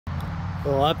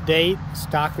Little update,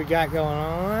 stock we got going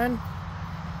on.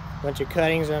 Bunch of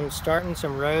cuttings. I'm starting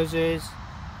some roses,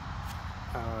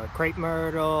 crepe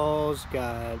myrtles,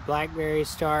 got blackberries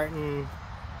starting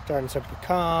some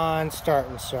pecans,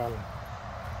 starting some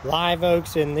live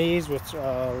oaks in these with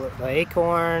the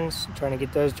acorns, trying to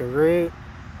get those to root.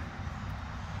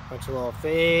 Bunch of little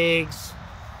figs,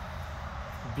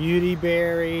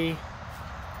 beautyberry,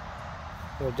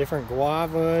 little different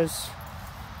guavas.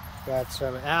 Got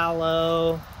some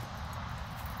aloe,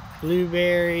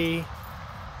 blueberry,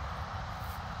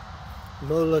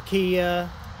 molokia,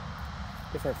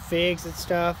 different figs and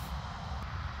stuff.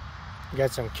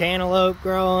 Got some cantaloupe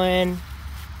growing.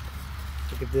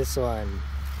 Look at this one.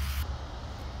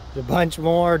 There's a bunch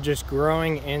more just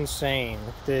growing insane.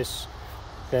 Look at this.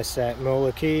 That's that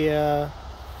molokia,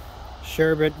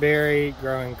 sherbet berry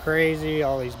growing crazy.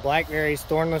 All these blackberries,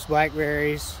 thornless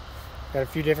blackberries. Got a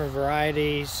few different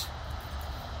varieties.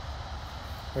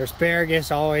 Our asparagus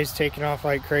always taking off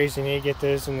like crazy. Need to get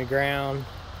those in the ground.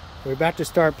 We're about to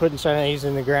start putting some of these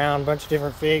in the ground. Bunch of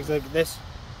different figs. Look at this.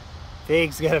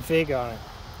 Fig's got a fig on it.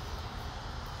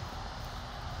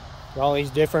 All these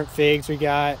different figs we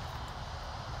got.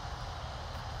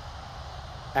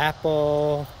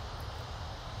 Apple.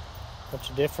 Bunch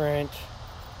of different.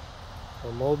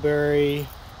 Little mulberry.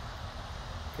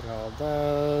 Look at all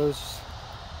those.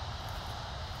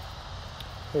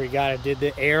 Here we got, I did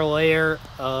the air layer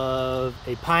of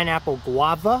a pineapple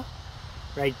guava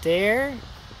right there.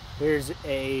 Here's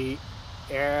a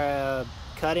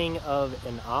cutting of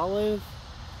an olive.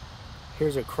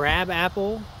 Here's a crab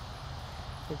apple.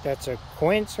 I think that's a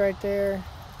quince right there.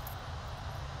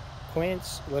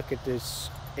 Quince. Look at this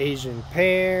Asian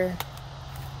pear.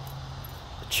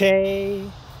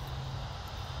 Che.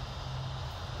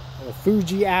 A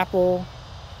Fuji apple.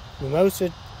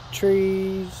 Mimosa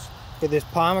trees. Look at this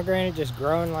pomegranate just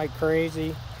growing like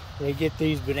crazy. And you get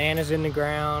these bananas in the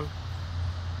ground.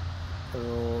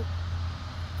 Look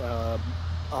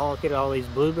at all these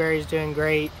blueberries doing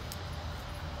great.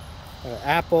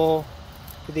 Apple.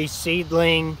 Look at these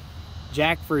seedling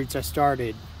jackfruits I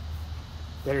started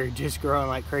that are just growing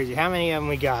like crazy. How many of them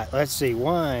we got? Let's see.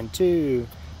 1, 2,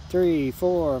 3,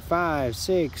 4, 5,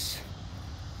 6,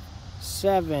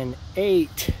 7,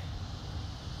 8.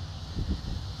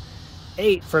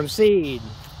 8 from seed.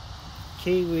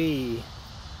 Kiwi.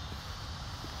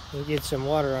 We'll get some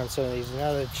water on some of these.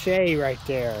 Another che right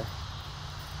there.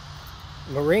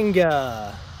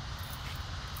 Moringa.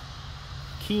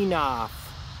 Kinoff.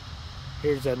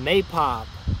 Here's a maypop.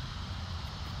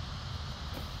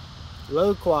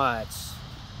 Loquats.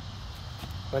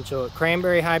 Bunch of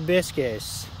cranberry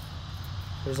hibiscus.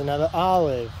 There's another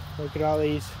olive. Look at all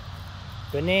these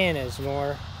bananas.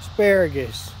 More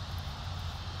asparagus.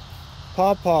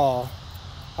 Pawpaw,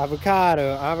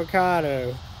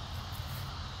 avocado.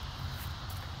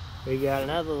 We got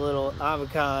another little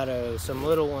avocado, some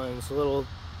little ones, little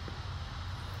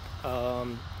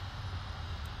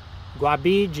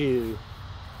guabiju.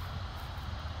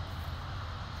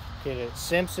 Get it,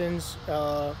 Simpsons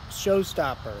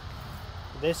Showstopper.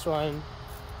 This one,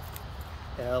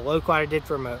 loquat I did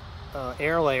from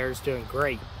air layer is doing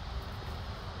great.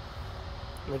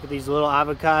 Look at these little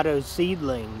avocado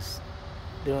seedlings.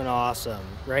 Doing awesome.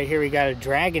 Right here we got a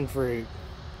dragon fruit.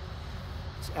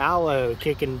 It's aloe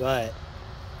kicking butt.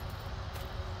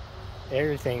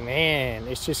 Everything, man,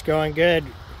 it's just going good.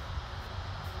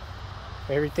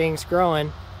 Everything's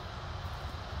growing.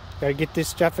 Gotta get this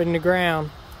stuff in the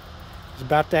ground. It's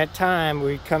about that time.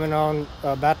 We're coming on,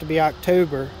 about to be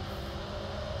October.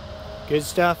 Good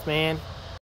stuff, man.